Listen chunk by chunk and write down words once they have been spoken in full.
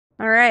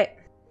Alright.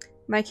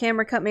 My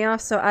camera cut me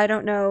off, so I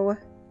don't know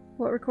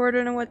what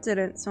recorded and what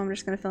didn't, so I'm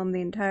just gonna film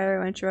the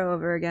entire intro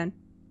over again.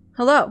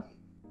 Hello.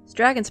 It's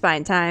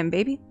Dragonspine time,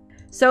 baby.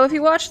 So if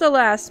you watched the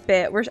last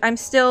bit, I'm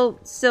still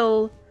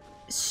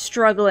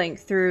struggling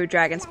through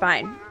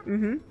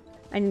Dragonspine.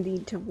 I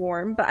need to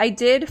warm, but I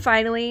did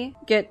finally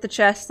get the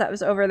chest that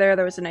was over there.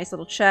 There was a nice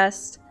little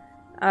chest.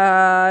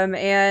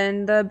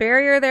 And the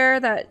barrier there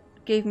that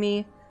gave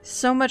me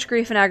so much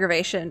grief and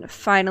aggravation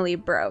finally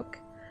broke.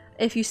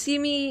 If you see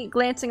me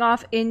glancing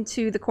off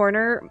into the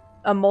corner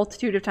a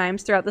multitude of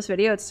times throughout this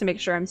video, it's to make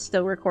sure I'm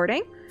still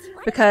recording.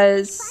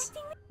 Because,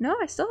 no,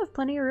 I still have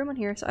plenty of room in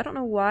here, so I don't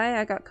know why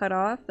I got cut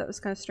off. That was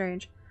kind of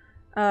strange.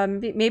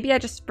 Maybe I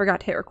just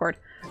forgot to hit record.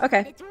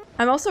 Okay.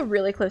 I'm also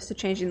really close to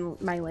changing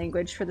my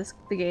language for the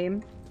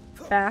game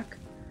back.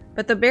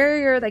 But the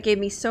barrier that gave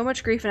me so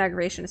much grief and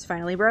aggravation is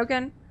finally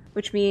broken,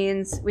 which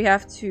means we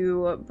have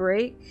to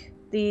break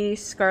the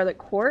Scarlet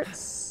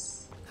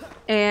Quartz.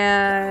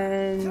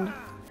 And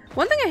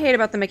one thing I hate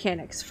about the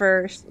mechanics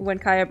for when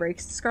Kaya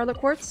breaks the Scarlet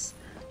Quartz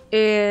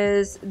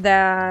is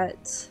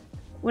that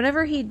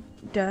whenever he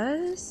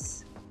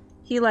does,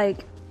 he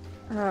like,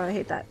 oh, I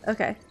hate that.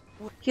 Okay.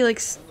 He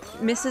like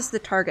misses the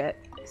target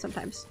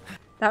sometimes.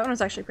 That one was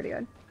actually pretty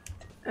good.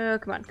 Oh,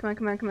 come on, come on,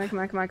 come on, come on, come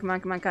on, come on, come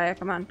on, come on, Kaya,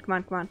 come on, come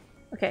on, come on.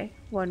 Okay,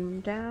 one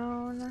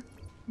down.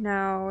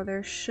 Now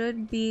there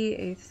should be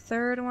a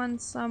third one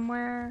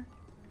somewhere.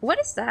 What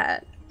is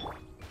that?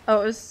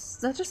 Oh, is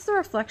that just the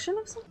reflection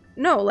of something?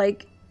 No,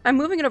 like, I'm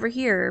moving it over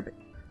here, but...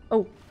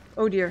 Oh,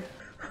 oh dear.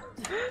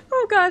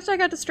 Oh gosh, I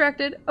got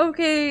distracted.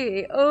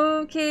 Okay,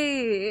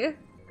 okay.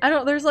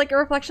 There's like a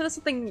reflection of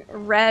something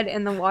red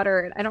in the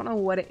water, and I don't know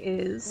what it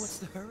is. What's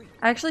the hurry?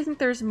 I actually think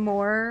there's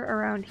more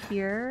around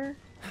here.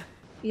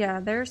 Yeah,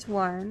 there's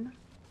one.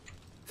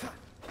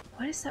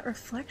 What is that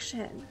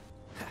reflection?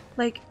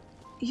 Like,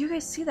 you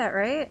guys see that,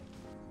 right?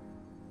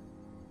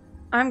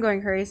 I'm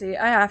going crazy.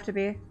 I have to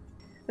be.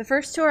 The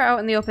first two are out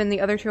in the open, the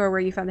other two are where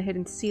you found the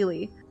hidden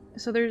Seelie.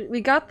 So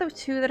we got the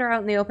two that are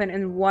out in the open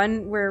and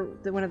one where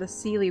one of the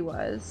Seelie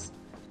was.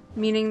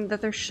 Meaning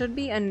that there should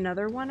be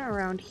another one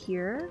around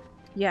here.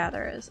 Yeah,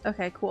 there is.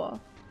 Okay, cool.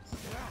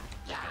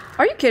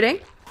 Are you kidding?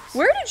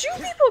 Where did you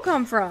people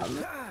come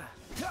from?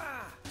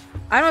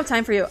 I don't have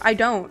time for you. I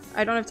don't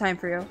have time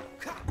for you.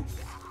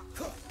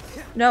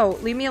 No,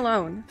 leave me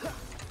alone.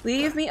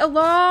 Leave me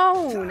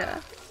alone!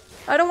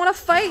 I don't want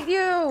to fight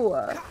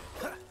you!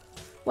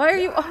 Why are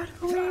you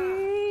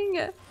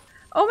autoing?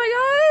 Oh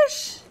my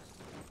gosh!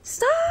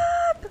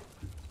 Stop!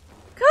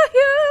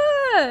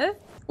 Kaya!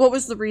 What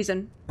was the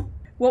reason?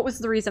 What was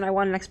the reason? I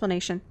want an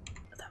explanation.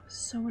 That was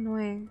so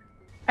annoying.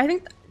 I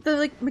think the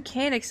like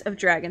mechanics of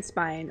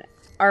Dragonspine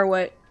are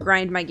what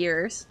grind my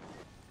gears.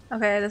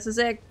 Okay, this is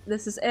it.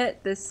 This is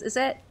it. This is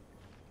it.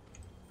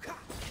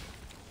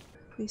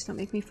 Please don't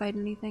make me fight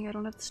anything. I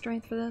don't have the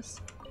strength for this.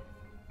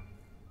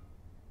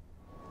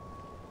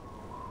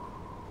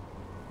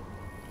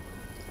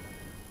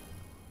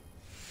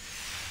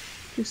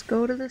 Just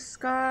go to the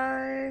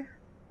sky.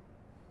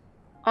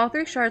 All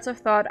three shards have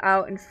thawed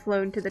out and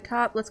flown to the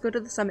top. Let's go to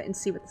the summit and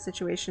see what the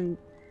situation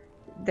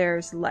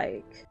there's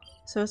like.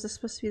 So is this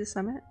supposed to be the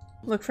summit?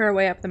 Look for a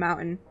way up the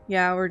mountain.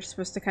 Yeah, we're just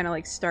supposed to kind of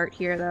like start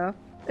here though.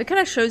 It kind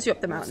of shows you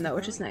up the mountain though,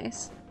 which is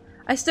nice.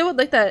 I still would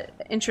like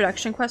that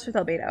introduction quest with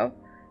Albedo.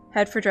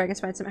 Head for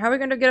Dragonspine Summit. How are we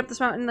going to get up this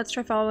mountain? Let's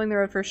try following the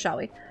road first, shall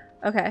we?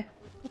 Okay.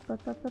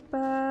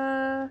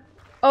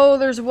 Oh,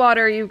 there's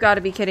water. You've got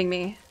to be kidding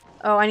me.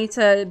 Oh, I need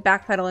to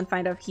backpedal and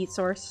find a heat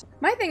source.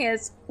 My thing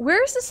is,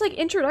 where's this like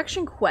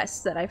introduction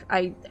quest that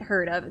I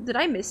heard of? Did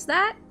I miss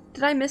that?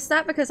 Did I miss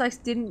that because I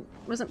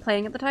wasn't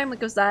playing at the time?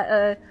 Like, was that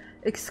a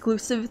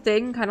exclusive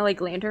thing, kind of like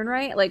Lantern,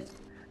 right? Like,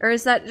 or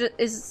is that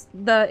is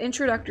the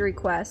introductory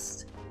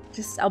quest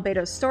just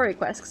Albedo's story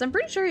quest? Because I'm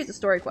pretty sure he's a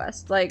story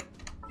quest. Like,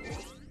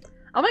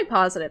 I'll make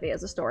positive he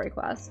has a story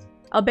quest.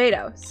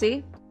 Albedo,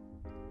 see?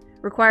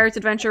 Requires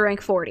adventure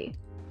rank 40.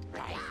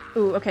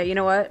 Ooh, okay, you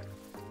know what?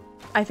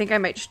 I think I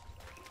might just...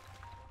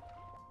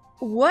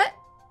 What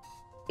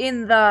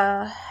in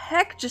the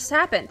heck just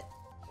happened?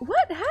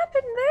 What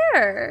happened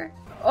there?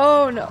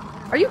 Oh no.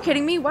 Are you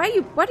kidding me? Why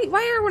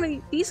are one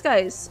of these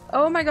guys?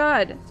 Oh my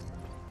god.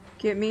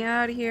 Get me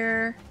out of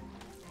here.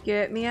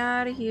 Get me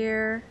out of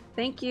here.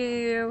 Thank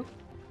you.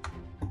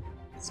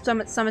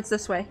 Summit's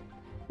this way.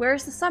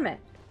 Where's the summit?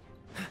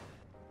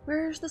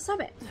 Where's the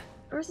summit?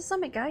 Where's the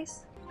summit,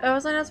 guys? Oh,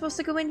 was I not supposed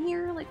to go in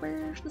here? Like,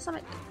 where's the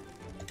summit?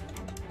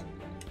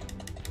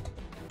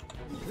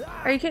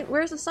 Are you kidding?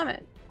 Where's the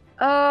summit?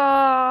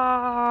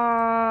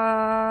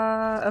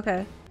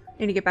 Okay. I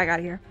need to get back out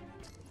of here.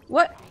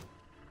 What?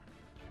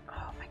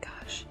 Oh my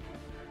gosh.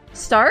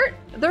 Start?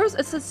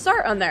 It said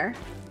start on there.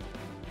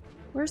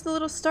 Where's the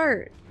little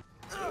start?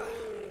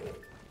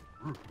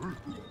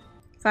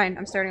 Fine,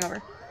 I'm starting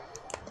over.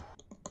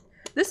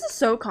 This is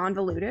so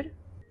convoluted.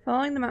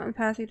 Following the mountain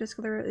path, you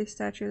discover the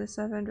statue of the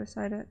seven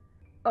beside it.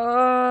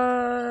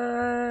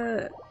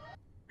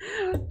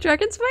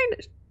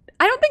 Dragonspine?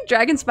 I don't think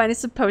Dragonspine is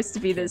supposed to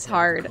be this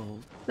hard.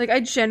 Like,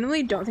 I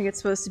genuinely don't think it's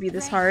supposed to be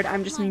this hard.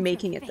 I'm just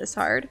making it this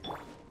hard.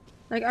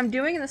 Like, I'm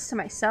doing this to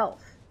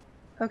myself.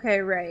 Okay,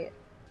 right.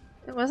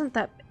 It wasn't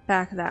that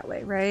back that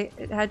way, right?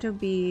 It had to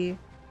be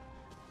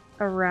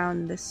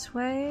around this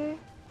way.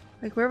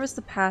 Like, where was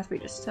the path we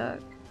just took?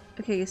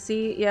 Okay, you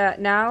see? Yeah,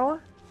 now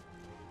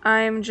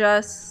I'm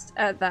just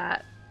at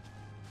that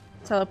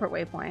teleport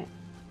waypoint.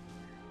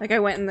 Like, I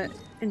went in the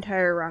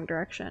entire wrong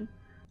direction.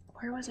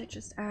 Where was I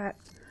just at?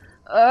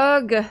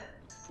 Ugh!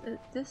 Is it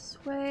this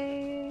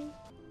way?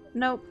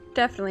 Nope,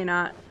 definitely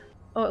not.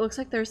 Oh, it looks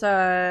like there's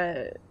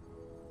a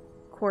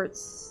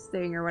quartz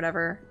thing or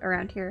whatever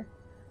around here.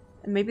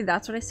 And maybe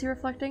that's what I see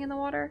reflecting in the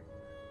water?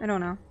 I don't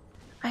know.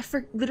 I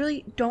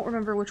literally don't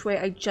remember which way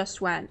I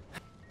just went.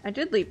 I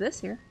did leave this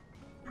here.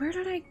 Where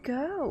did I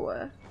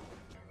go?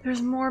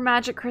 There's more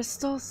magic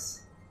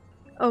crystals.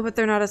 Oh, but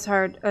they're not as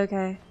hard.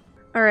 Okay.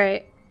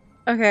 Alright.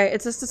 Okay,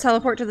 it's just to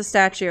teleport to the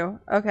statue.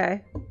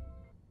 Okay.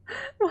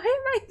 Why am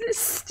I this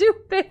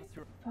stupid?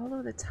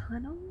 Follow the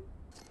tunnel?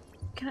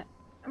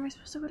 Am I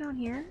supposed to go down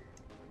here?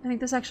 I think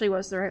this actually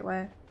was the right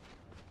way.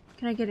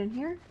 Can I get in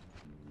here?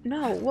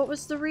 No, what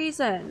was the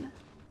reason?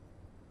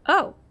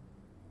 Oh.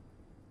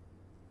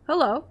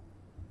 Hello.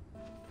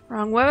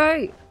 Wrong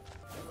way.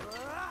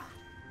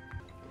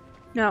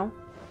 No.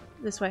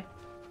 This way.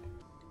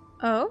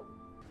 Oh?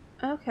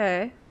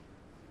 Okay.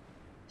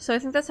 So I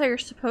think that's how you're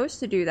supposed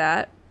to do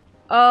that.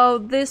 Oh,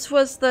 this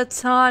was the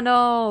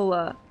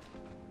tunnel!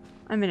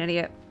 I'm an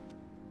idiot.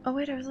 Oh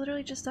wait, I was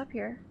literally just up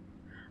here.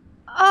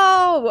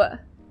 Oh!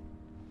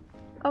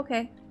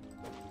 Okay.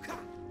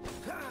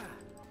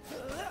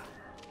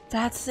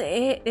 That's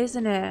it,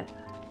 isn't it?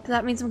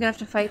 That means I'm gonna have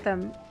to fight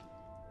them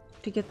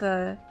to get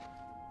the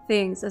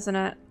things, isn't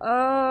it?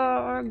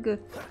 Ugh.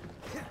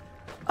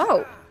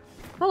 Oh!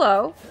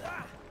 Hello.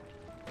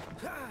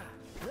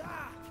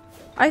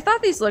 I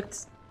thought these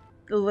looked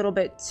a little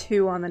bit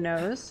too on the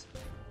nose.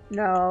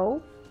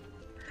 No.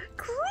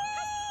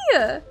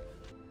 Clee!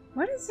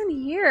 What is in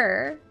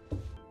here?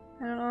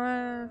 I don't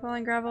know.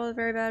 Falling gravel is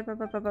very bad.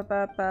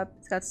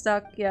 It's got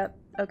stuck. Yep.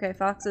 Okay,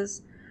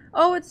 foxes.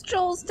 Oh, it's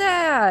Joel's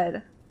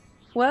dad!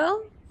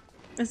 Well,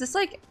 is this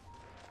like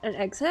an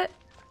exit?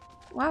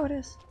 Wow, it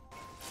is.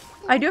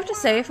 I do have to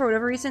say, for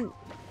whatever reason,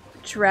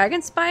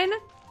 Dragonspine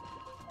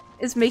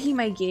is making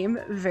my game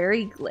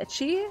very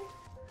glitchy.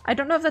 I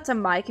don't know if that's a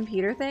my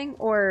computer thing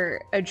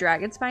or a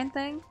Dragonspine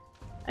thing.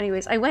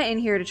 Anyways, I went in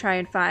here to try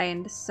and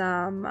find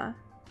some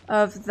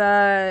of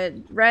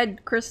the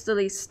red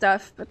crystal-y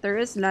stuff, but there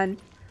is none,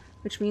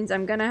 which means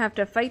I'm gonna have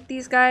to fight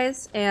these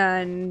guys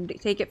and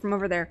take it from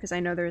over there, because I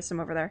know there is some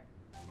over there.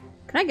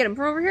 Can I get him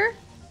from over here?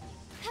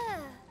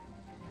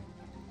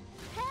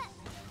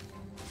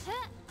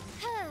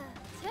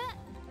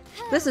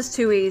 This is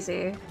too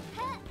easy.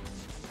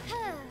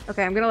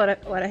 Okay, I'm gonna let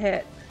it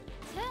hit.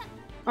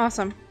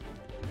 Awesome.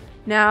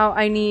 Now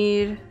I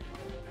need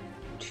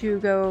to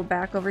go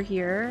back over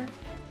here.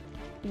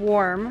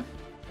 Warm.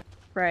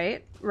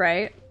 Right.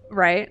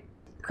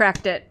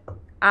 Cracked it.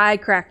 I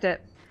cracked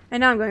it. And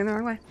now I'm going the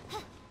wrong way.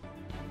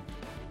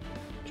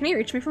 Can he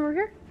reach me from over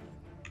here?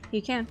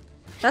 He can.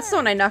 That's the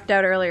one I knocked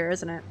out earlier,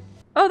 isn't it?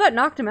 Oh, that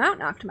knocked him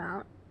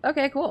out.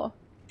 Okay, cool.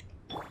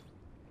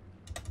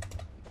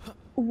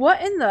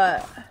 What in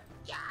the...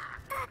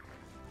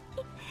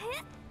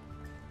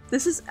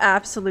 This is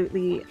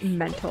absolutely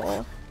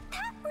mental.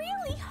 That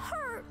really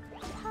hurt.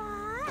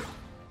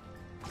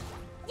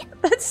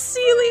 That's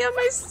Sealy on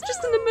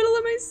just in the middle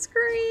of my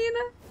screen.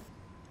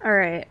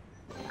 Alright.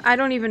 I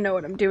don't even know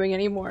what I'm doing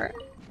anymore.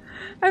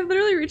 I've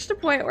literally reached a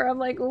point where I'm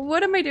like,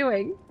 what am I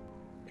doing?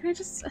 Can I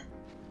just...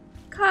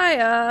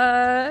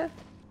 Kaya!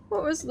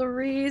 What was the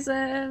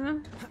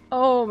reason?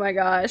 Oh my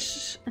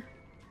gosh.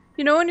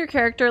 You know when your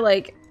character,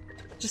 like,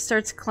 just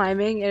starts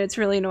climbing and it's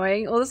really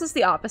annoying? Well, this is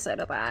the opposite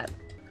of that.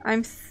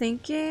 I'm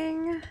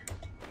thinking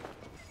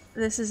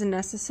this is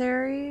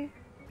necessary.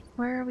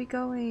 Where are we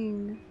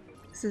going?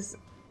 This is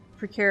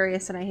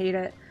precarious and I hate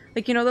it.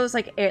 Like, you know those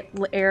like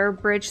air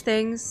bridge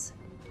things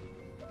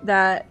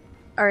that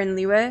are in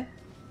Liyue?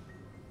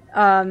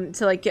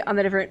 To like get on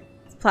the different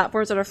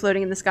platforms that are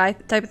floating in the sky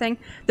type of thing?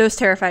 Those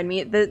terrified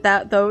me.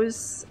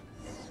 Those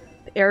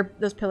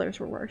pillars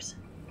were worse.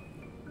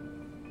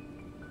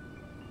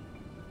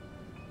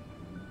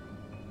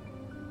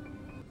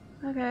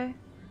 Okay.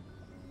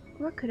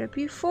 What could it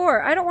be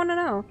for? I don't want to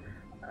know.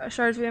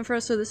 Shards being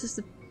froze, so this is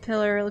the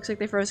pillar. It looks like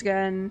they froze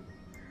again.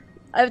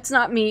 It's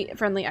not meat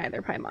friendly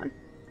either, Paimon.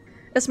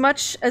 As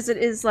much as it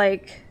is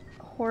like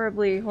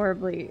horribly,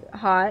 horribly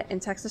hot in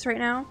Texas right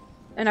now,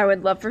 and I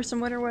would love for some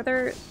winter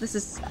weather, this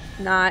is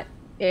not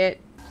it.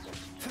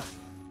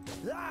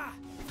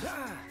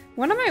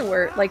 One of my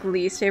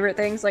least favorite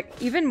things, like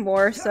even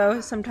more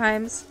so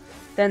sometimes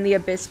than the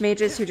Abyss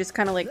mages who just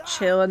kind of like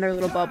chill in their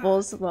little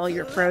bubbles while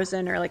you're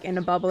frozen or like in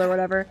a bubble or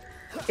whatever,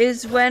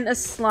 is when a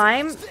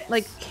slime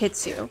like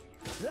hits you.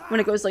 When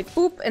it goes like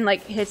boop and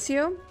like hits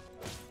you.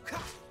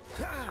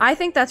 I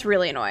think that's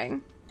really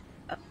annoying.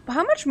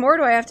 How much more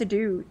do I have to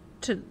do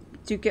to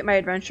get my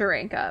adventure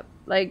rank up?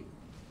 Like,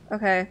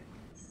 okay.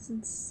 This is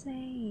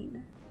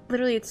insane.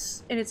 Literally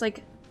it's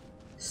like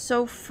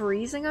so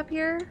freezing up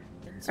here.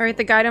 Alright,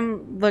 the guide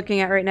I'm looking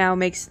at right now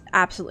makes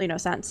absolutely no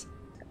sense.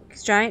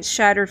 Giant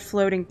shattered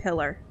floating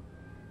pillar.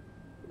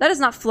 That is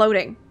not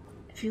floating.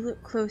 If you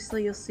look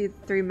closely, you'll see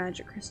the 3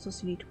 magic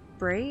crystals you need to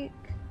break.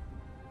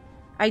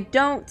 I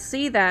don't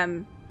see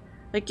them.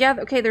 Like, yeah,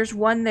 okay, there's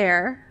one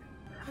there.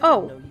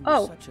 Oh,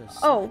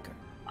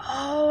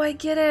 I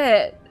get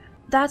it.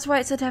 That's why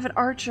it said to have an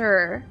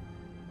archer.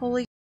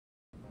 Holy.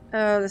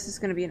 Oh, this is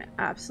gonna be an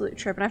absolute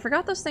trip. And I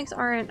forgot those things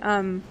aren't,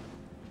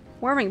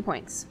 warming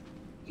points.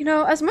 You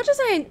know, as much as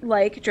I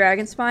like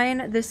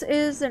Dragonspine, this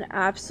is an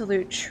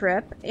absolute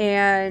trip,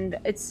 and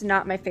it's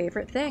not my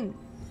favorite thing.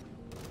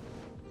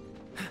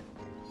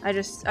 I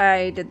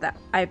did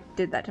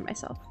that to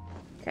myself.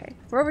 Okay,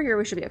 if we're over here,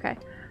 we should be okay.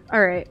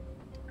 Alright.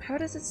 How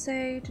does it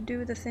say to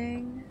do the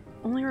thing?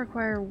 Only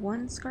require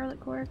 1 scarlet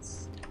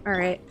quartz?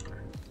 Alright.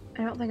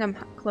 I don't think I'm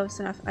close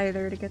enough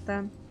either to get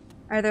them.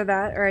 Either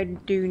that, or I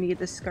do need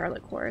the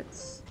scarlet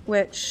quartz.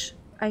 Which,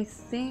 I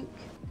think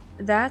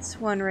that's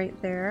one right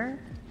there.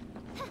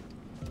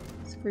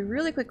 So if we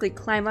really quickly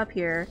climb up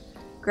here,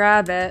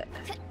 grab it,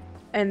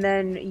 and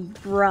then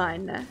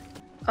run.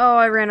 Oh,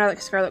 I ran out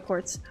of scarlet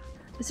quartz.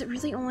 Does it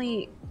really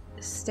only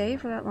stay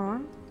for that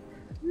long?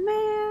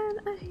 Man,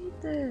 I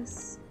hate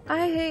this.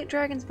 I hate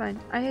Dragonspine.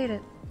 I hate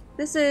it.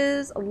 This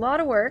is a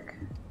lot of work.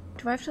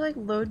 Do I have to like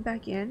load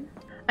back in?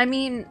 I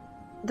mean,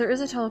 there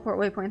is a teleport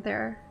waypoint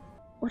there.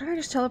 What if I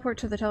just teleport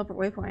to the teleport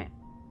waypoint?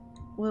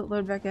 Will it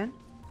load back in?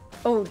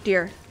 Oh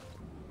dear.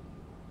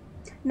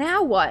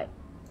 Now what?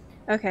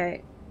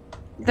 Okay.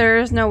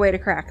 There's no way to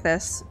crack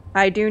this.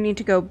 I do need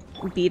to go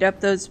beat up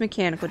those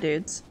mechanical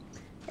dudes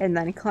and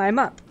then climb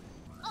up.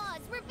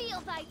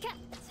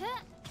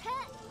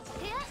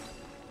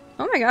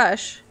 Oh my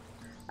gosh.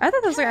 I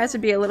thought those guys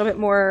would be a little bit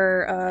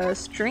more,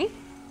 strength.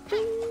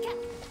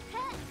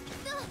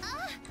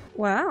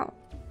 Wow.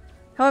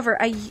 However,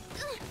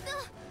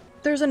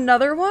 there's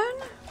another one?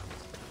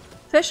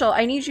 Official,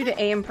 I need you to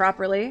aim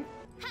properly.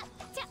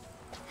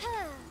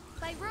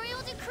 By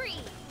royal decree.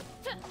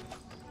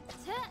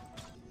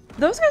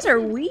 Those guys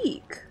are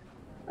weak.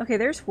 Okay,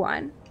 there's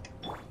one.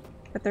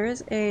 But there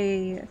is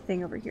a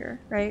thing over here,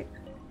 right?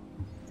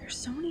 There's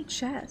so many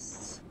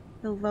chests.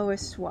 The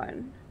lowest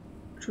one.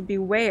 Which would be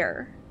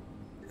where?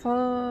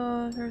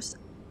 There's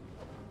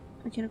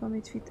mechanical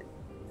mates feet.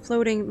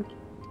 Floating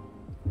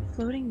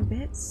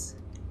bits?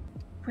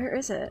 Where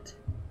is it?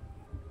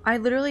 I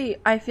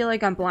feel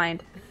like I'm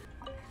blind.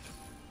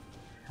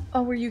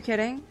 Oh, were you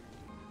kidding?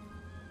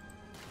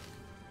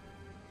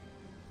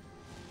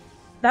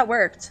 That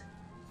worked.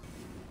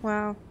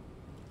 Wow.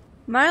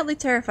 Mildly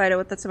terrified at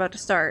what that's about to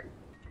start.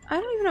 I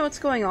don't even know what's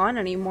going on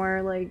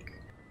anymore. Like,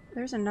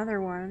 there's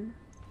another one.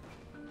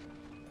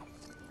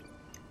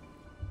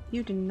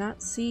 You did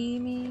not see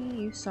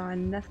me. You saw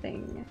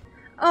nothing.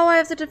 Oh, I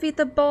have to defeat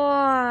the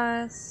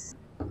boss.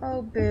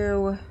 Oh,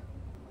 boo.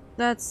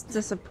 That's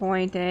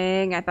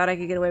disappointing. I thought I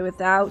could get away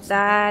without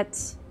that.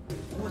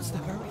 What's the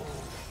hurry?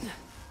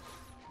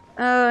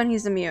 Oh, and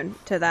he's immune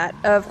to that.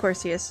 Of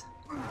course he is.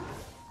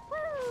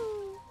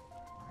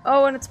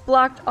 Oh, and it's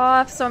blocked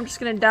off, so I'm just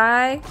gonna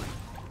die.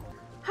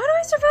 How do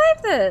I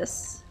survive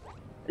this?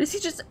 Is he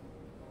just...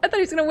 I thought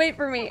he was gonna wait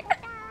for me.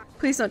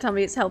 Please don't tell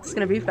me his health is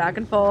gonna be back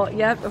and full.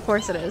 Yep, of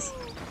course it is.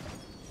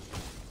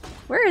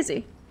 Where is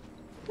he?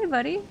 Hey,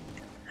 buddy.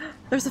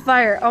 There's a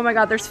fire. Oh my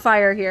god, there's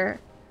fire here.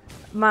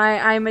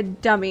 I'm a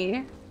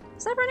dummy.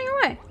 Stop running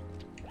away.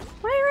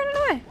 Why are you running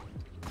away?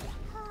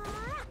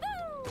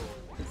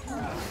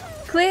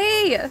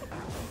 Klee!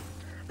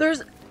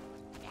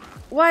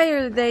 Why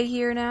are they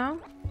here now?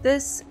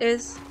 This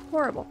is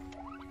horrible.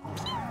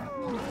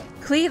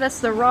 Klee, that's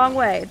the wrong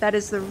way. That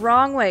is the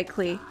wrong way,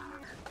 Klee.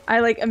 I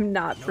am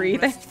not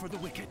breathing.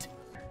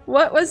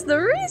 What was the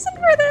reason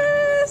for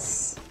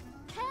this?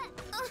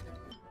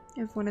 I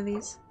have one of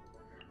these.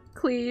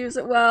 Klee, use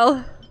it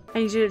well. I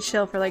need you to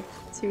chill for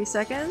 2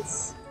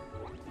 seconds.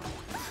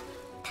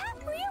 That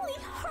really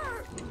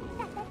hurt.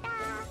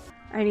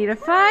 I need a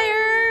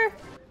fire.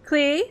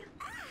 Klee.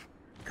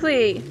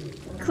 Klee.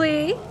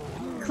 Klee.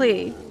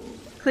 Klee.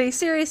 Klee,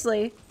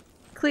 seriously.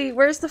 Klee,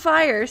 where's the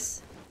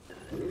fires?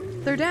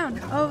 They're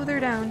down. Oh, they're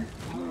down.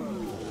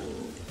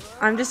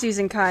 I'm just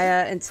using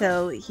Kaya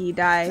until he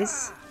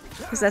dies.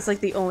 Because that's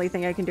the only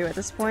thing I can do at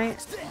this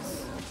point.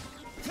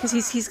 Because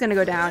he's gonna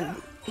go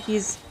down.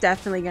 He's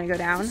definitely gonna go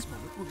down.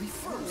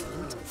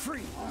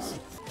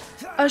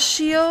 A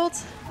shield?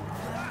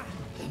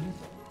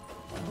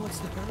 What's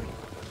the hurry?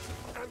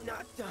 I'm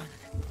not done.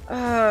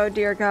 Oh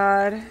dear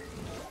god.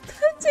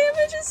 The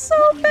damage is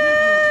so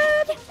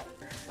bad!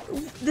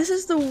 This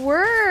is the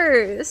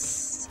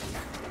worst!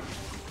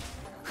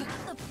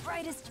 The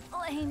brightest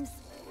flames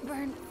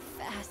burn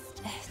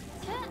fastest.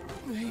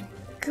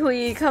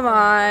 Klee, come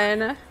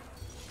on.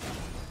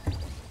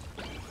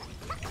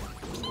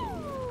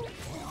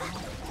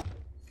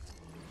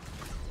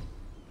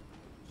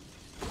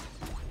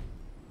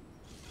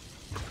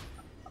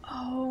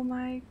 Oh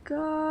my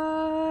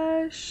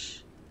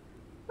gosh.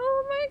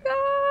 Oh my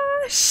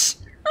gosh.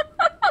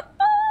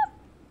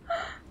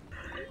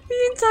 The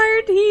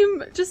entire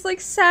team just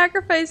like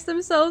sacrifice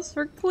themselves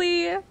for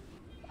Klee.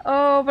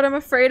 Oh, but I'm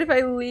afraid if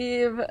I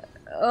leave.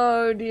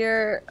 Oh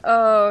dear.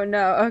 Oh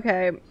no.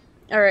 Okay.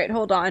 Alright,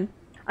 hold on.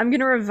 I'm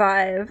gonna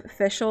revive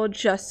Fischl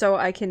just so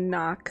I can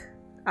knock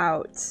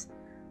out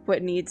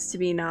what needs to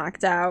be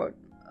knocked out.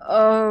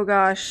 Oh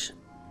gosh.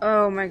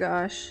 Oh my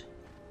gosh.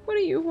 What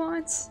do you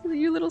want,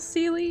 you little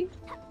Seelie?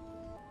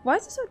 Why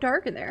is it so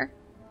dark in there?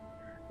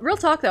 Real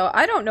talk though,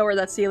 I don't know where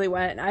that Seelie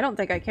went, and I don't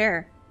think I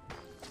care.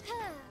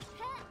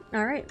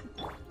 Alright.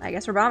 I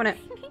guess we're bombing it.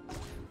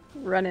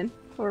 Running.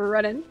 We're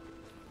running.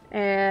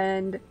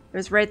 And it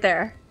was right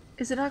there.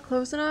 Is it not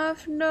close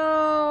enough?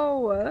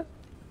 No!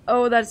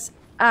 Oh, that's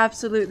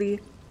absolutely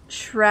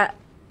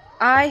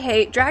I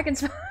hate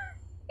Dragonspine.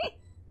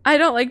 I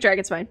don't like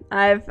Dragonspine.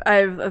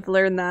 I've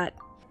learned that.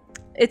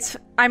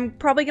 I'm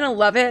probably gonna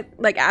love it,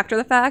 like, after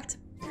the fact.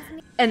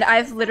 And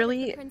I've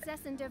recorded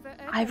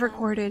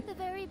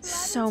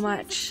so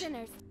much.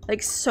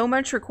 Like, so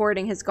much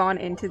recording has gone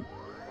into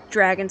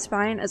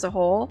Dragonspine as a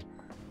whole.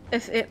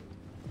 If it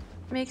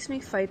makes me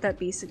fight that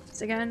beast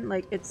again,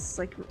 like, it's,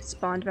 like,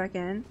 spawned back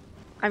in,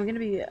 I'm gonna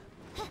be...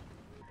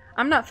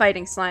 I'm not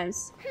fighting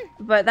slimes,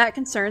 but that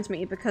concerns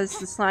me because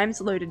the slime's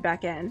loaded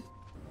back in.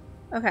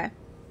 Okay.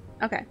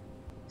 Okay.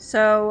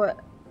 So,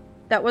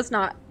 that was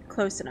not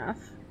close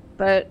enough,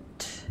 but...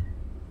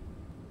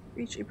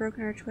 Reach a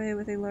broken archway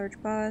with a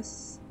large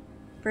boss.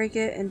 Break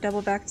it and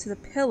double back to the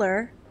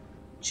pillar.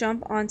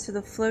 Jump onto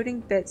the floating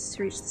bits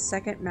to reach the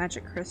second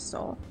magic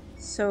crystal.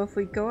 So if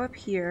we go up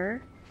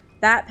here...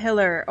 That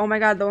pillar! Oh my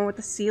god, the one with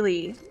the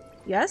Seelie.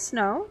 Yes?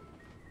 No?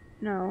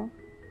 No.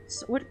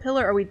 So what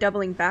pillar are we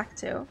doubling back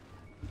to?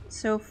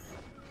 So,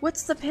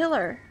 what's the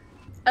pillar?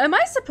 Am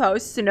I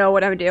supposed to know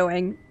what I'm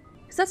doing?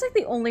 Because that's like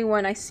the only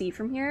one I see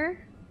from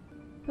here.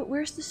 But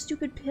where's the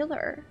stupid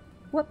pillar?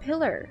 What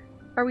pillar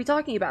are we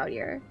talking about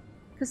here?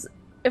 Because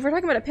if we're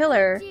talking about a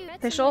pillar,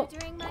 Fischl,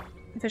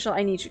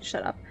 I need you to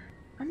shut up.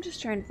 I'm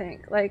just trying to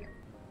think. Like,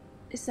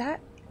 is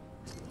that...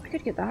 I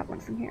could get that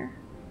one from here.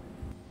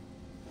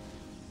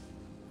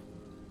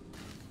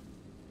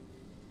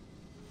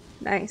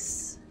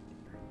 Nice.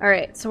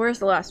 Alright, so where's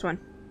the last one?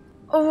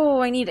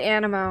 Oh, I need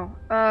Animo.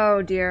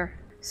 Oh dear.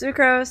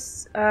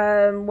 Sucrose,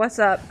 what's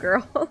up,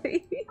 girl?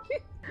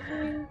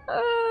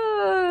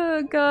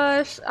 Oh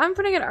gosh. I'm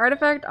putting an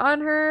artifact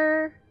on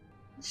her.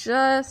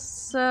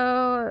 Just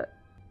so...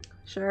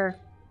 Sure.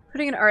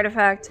 Putting an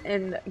artifact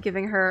and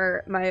giving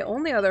her my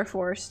only other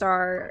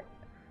 4-star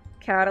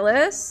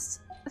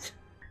catalyst.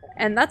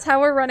 And that's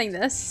how we're running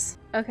this.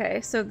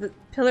 Okay, so the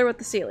pillar with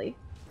the Seelie.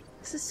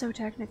 This is so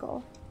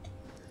technical.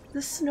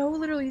 The snow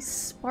literally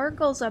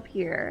sparkles up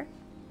here.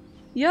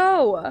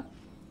 Yo!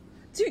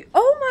 Dude,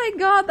 oh my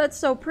god, that's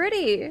so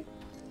pretty!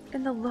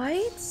 And the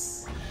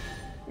lights?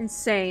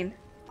 Insane.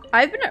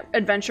 I've been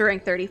adventuring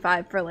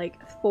 35 for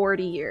like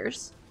 40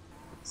 years.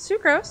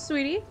 Sucrose,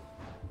 sweetie.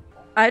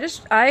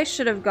 I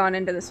should have gone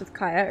into this with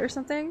Kaya or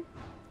something.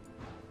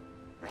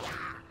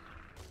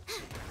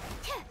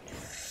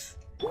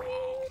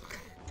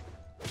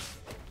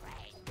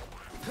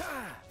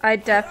 I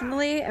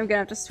definitely am gonna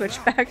have to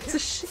switch back to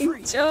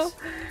Shinjo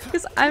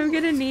because I'm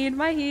gonna need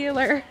my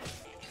healer.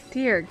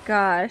 Dear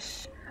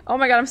gosh. Oh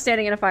my god, I'm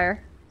standing in a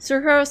fire.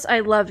 Sucrose, I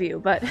love you,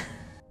 but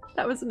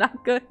that was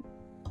not good.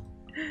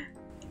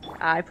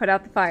 I put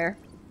out the fire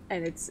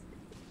and it's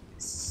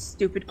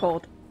stupid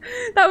cold.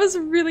 That was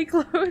really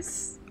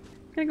close.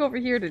 I'm gonna go over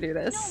here to do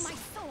this.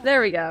 There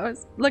we go.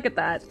 Look at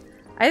that.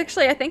 I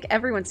think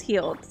everyone's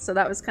healed, so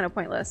that was kind of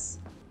pointless.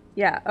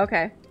 Yeah,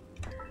 okay.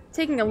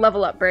 Taking a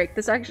level up break.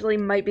 This actually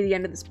might be the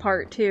end of this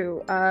part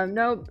too.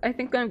 No, I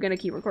think I'm gonna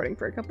keep recording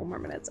for a couple more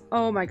minutes.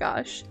 Oh my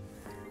gosh.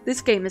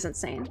 This game is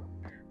insane.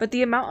 But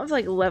the amount of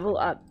like level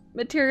up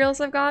materials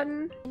I've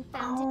gotten.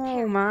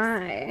 Oh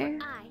my.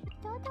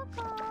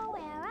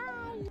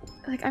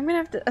 Like I'm gonna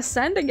have to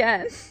ascend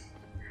again.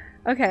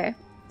 Okay,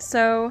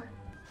 so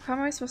how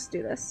am I supposed to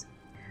do this?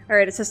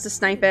 Alright, it says to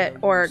snipe it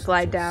or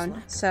glide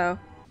down, so.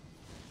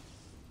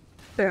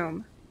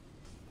 Boom.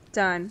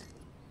 Done.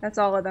 That's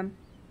all of them.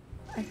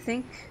 I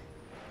think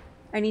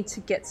I need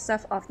to get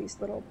stuff off these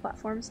little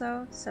platforms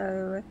though,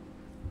 so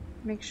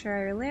make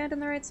sure I land in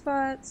the right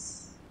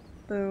spots.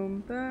 Boom,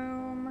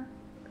 boom.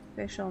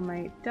 Fischl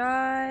might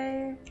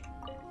die.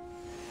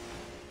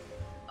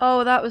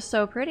 Oh, that was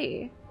so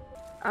pretty.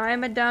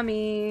 I'm a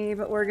dummy,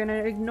 but we're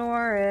gonna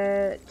ignore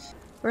it.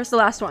 Where's the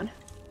last one?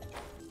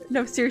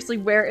 No, seriously,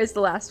 where is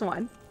the last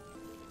one?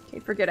 Okay,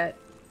 forget it.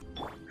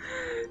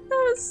 That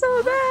was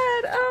so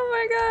bad! Oh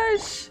my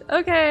gosh!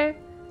 Okay.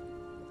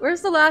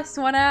 Where's the last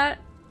one at?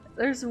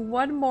 There's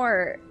one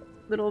more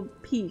little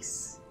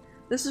piece.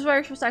 This is where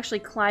you're supposed to actually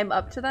climb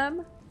up to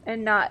them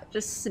and not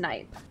just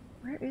snipe.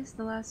 Where is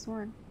the last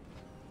one?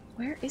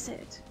 Where is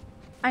it?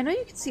 I know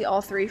you can see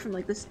all three from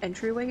like this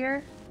entryway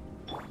here.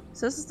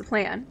 So this is the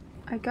plan.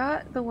 I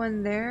got the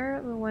one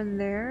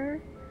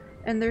there,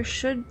 and there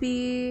should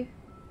be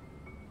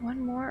one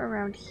more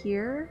around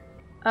here.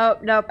 Oh,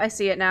 nope, I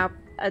see it now.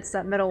 It's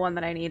that middle one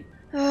that I need.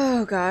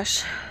 Oh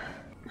gosh.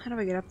 How do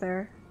I get up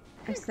there?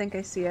 I think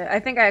I see it. I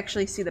think I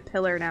actually see the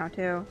pillar now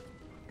too.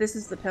 This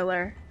is the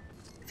pillar.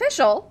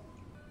 Official?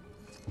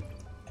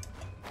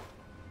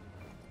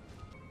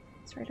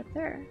 It's right up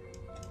there.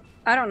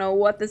 I don't know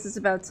what this is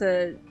about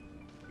to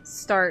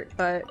start,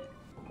 but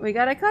we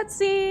got a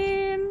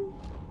cutscene!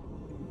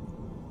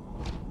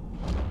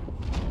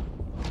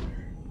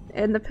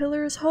 And the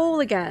pillar is whole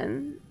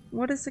again.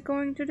 What is it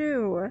going to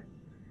do?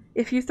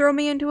 If you throw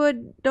me into a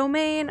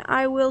domain,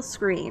 I will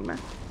scream.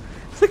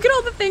 Look at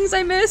all the things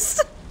I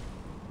missed!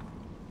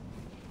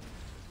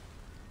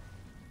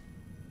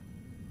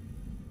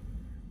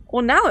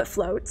 Well, now it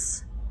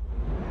floats.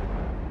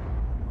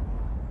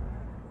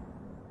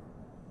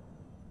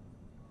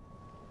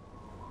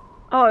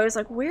 Oh, I was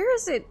like, where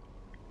is it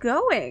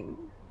going?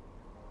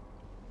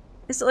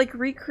 Is it like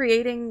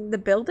recreating the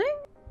building?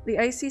 The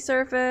icy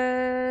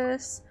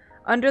surface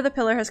under the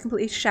pillar has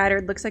completely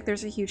shattered. Looks like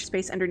there's a huge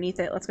space underneath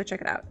it. Let's go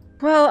check it out.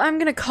 Well, I'm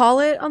gonna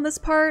call it on this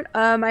part.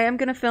 I am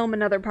gonna film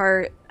another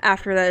part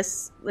after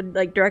this,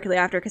 like directly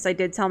after, because I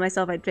did tell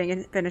myself I'd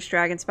finish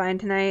Dragonspine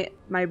tonight.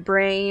 My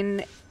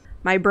brain.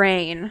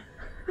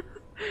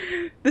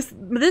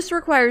 This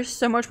requires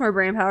so much more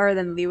brain power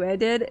than Liyue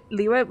did.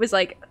 Liyue was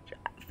like,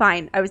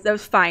 fine. That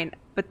was fine.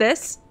 But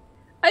this,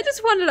 I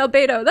just wanted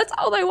albedo. That's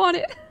all I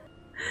wanted.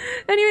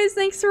 Anyways,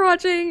 thanks for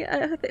watching.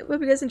 I hope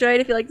you guys enjoyed.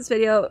 If you like this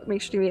video,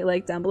 make sure to give me a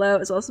like down below,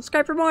 as well as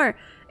subscribe for more.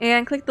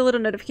 And click the little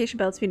notification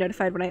bell to be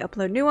notified when I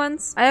upload new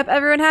ones. I hope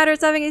everyone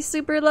is having a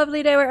super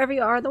lovely day wherever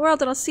you are in the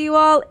world, and I'll see you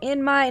all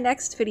in my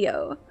next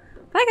video.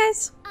 Bye,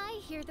 guys! I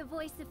hear the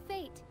voice of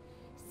fate,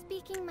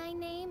 speaking my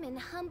name in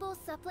humble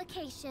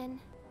supplication.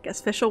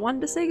 Guess Fischl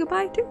wanted to say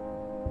goodbye, too.